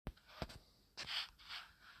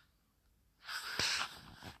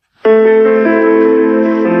Hi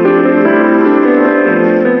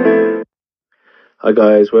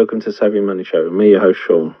guys, welcome to Savvy Money Show. Me, your host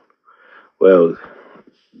Sean. Well,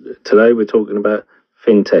 today we're talking about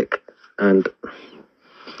fintech and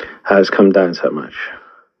how it's come down so much.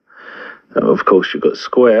 Of course, you've got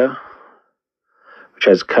Square, which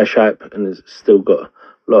has Cash App and has still got a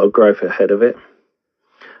lot of growth ahead of it.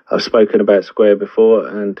 I've spoken about Square before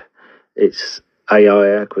and its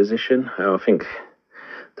AI acquisition, how I think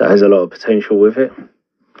that has a lot of potential with it.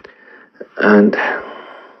 And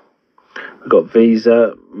we've got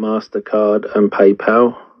Visa, MasterCard and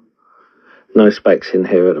PayPal. No specs in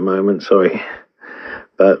here at the moment, sorry.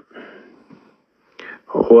 But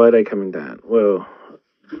why are they coming down? Well,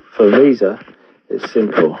 for Visa, it's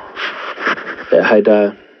simple. It had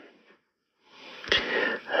a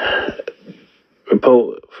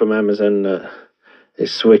report from Amazon that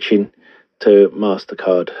it's switching to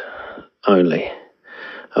MasterCard only.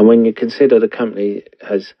 And when you consider the company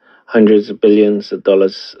has hundreds of billions of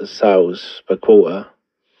dollars of sales per quarter,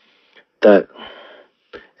 that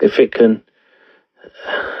if it can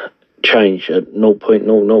change at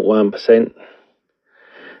 0.001%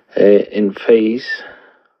 in fees,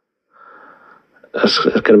 that's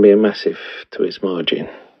going to be a massive to its margin.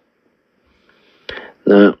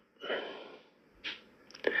 Now,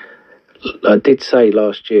 I did say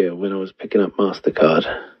last year when I was picking up MasterCard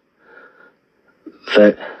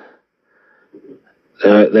that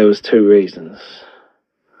there was two reasons.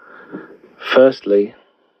 Firstly,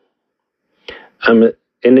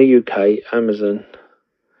 in the UK, Amazon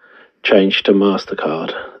changed to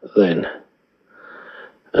MasterCard then,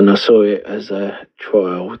 and I saw it as a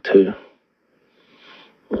trial to,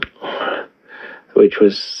 which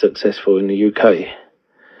was successful in the UK.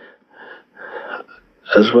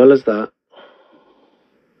 As well as that,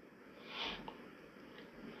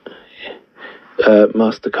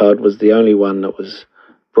 MasterCard was the only one that was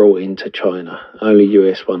brought into China, only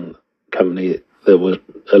US one company that was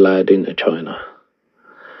allowed into China.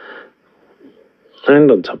 And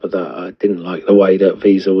on top of that, I didn't like the way that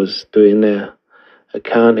Visa was doing their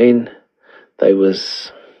accounting. There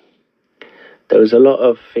was a lot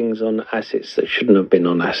of things on assets that shouldn't have been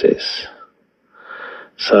on assets.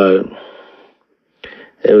 So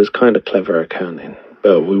it was kind of clever accounting,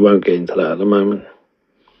 but we won't get into that at the moment.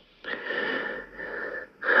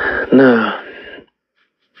 Now,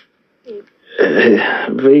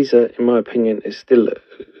 Visa, in my opinion, is still a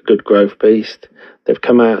good growth beast. They've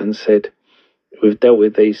come out and said, we've dealt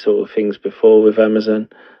with these sort of things before with Amazon,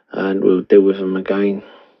 and we'll deal with them again.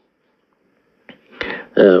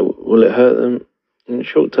 Will it hurt them in the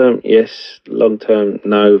short term? Yes. Long term,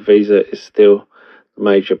 no. Visa is still a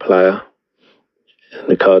major player in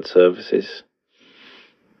the card services.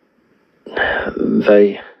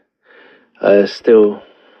 They are still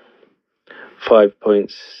 5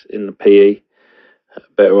 points in the PE,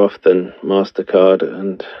 better off than MasterCard,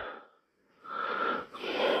 and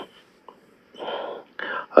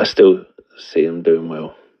I still see them doing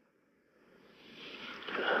well.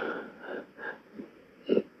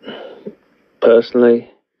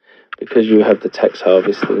 Personally, because you have the tax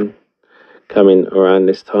harvesting coming around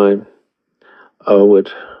this time, I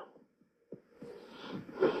would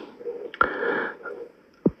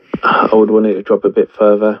want it to drop a bit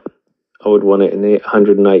further. I would want it in the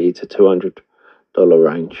 $180 to $200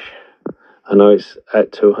 range. I know it's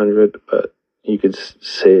at 200, but you can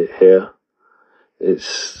see it here.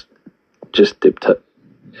 It's just dipped up.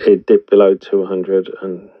 It dipped below 200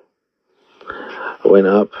 and went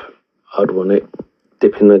up. I'd want it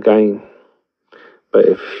dipping again. But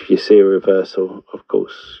if you see a reversal, of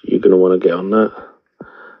course, you're going to want to get on that,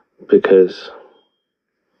 because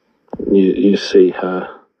you see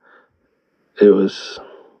how it was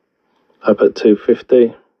up at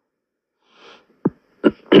 250,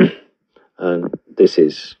 and this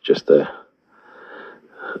is just a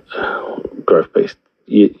growth based.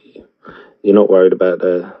 You're not worried about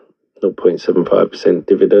the 0.75%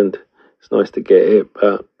 dividend. It's nice to get it,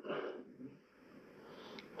 but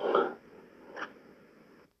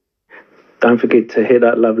don't forget to hit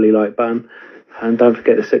that lovely like button, and don't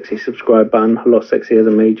forget the sexy subscribe button. A lot sexier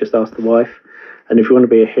than me, just ask the wife. And if you want to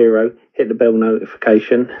be a hero, hit the bell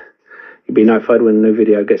notification. You'll be notified when a new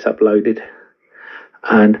video gets uploaded.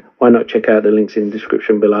 And why not check out the links in the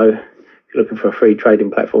description below. If you're looking for a free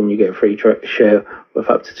trading platform, you get a free share with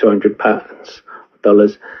up to $200,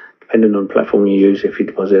 depending on the platform you use if you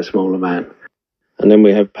deposit a small amount. And then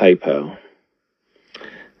we have PayPal.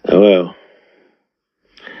 Oh well,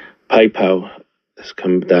 PayPal has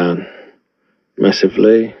come down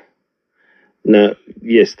massively. Now,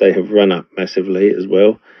 yes, they have run up massively as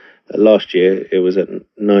well. last year it was at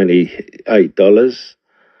 $98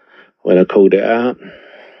 when I called it out,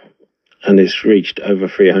 and it's reached over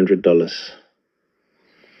 $300.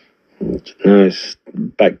 Now it's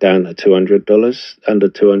back down to $200, under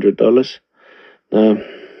 $200. Now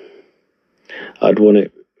I'd want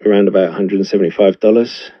it around about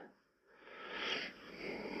 $175.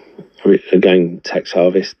 Again, tax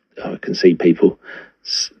harvest. I can see people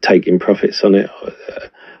taking profits on it.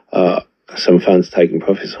 Some funds taking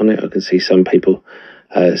profits on it. I can see some people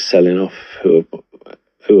selling off who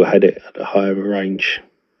had it at a higher range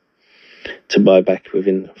to buy back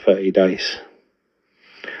within 30 days.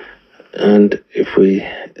 And if we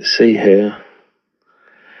see here,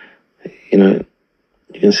 you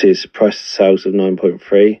can see it's price to sales of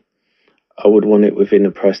 9.3. I would want it within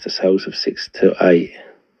a price to sales of 6 to 8.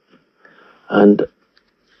 And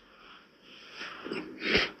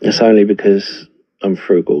it's only because I'm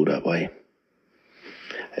frugal that way.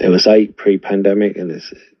 It was 8 pre-pandemic, and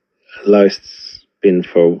its lowest been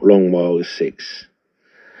for a long while is 6.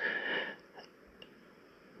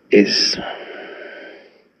 It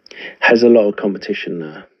has a lot of competition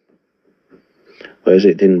now, whereas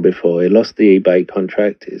it didn't before. It lost the eBay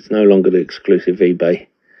contract. It's no longer the exclusive eBay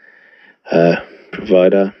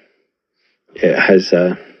provider. It has,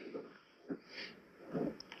 and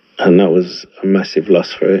that was a massive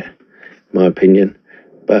loss for it, in my opinion.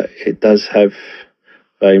 But it does have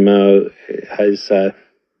Waymo. It has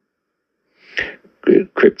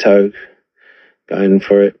crypto going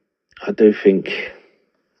for it. I do think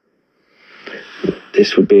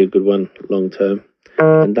this would be a good one long term.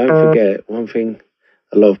 And don't forget, one thing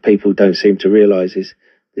a lot of people don't seem to realise is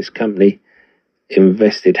this company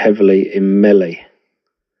invested heavily in Melee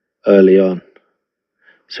early on.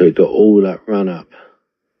 So it got all that run up.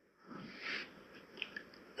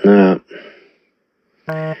 Now,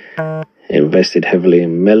 invested heavily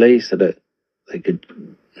in Melee so that they could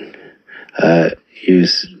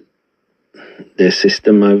use their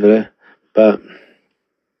system over there. But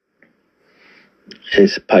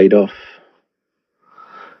it's paid off.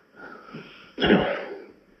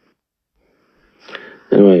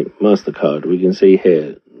 Anyway, MasterCard, we can see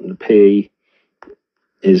here the P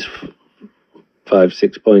is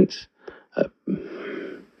 5-6 points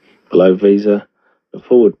below Visa. The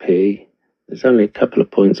forward P, there's only a couple of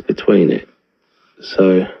points between it.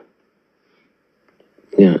 So,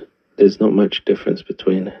 yeah, there's not much difference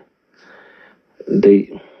between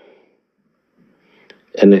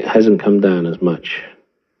and it hasn't come down as much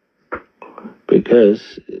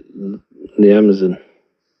because the Amazon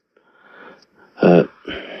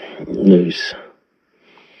news,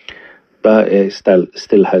 but it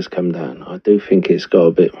still has come down. I do think it's got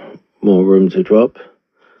a bit more room to drop.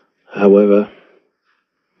 However,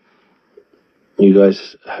 you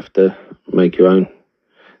guys have to make your own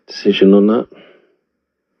decision on that.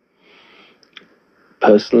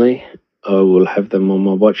 Personally, I will have them on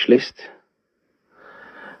my watch list.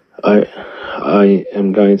 I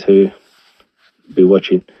am going to be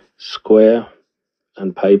watching Square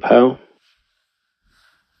and PayPal.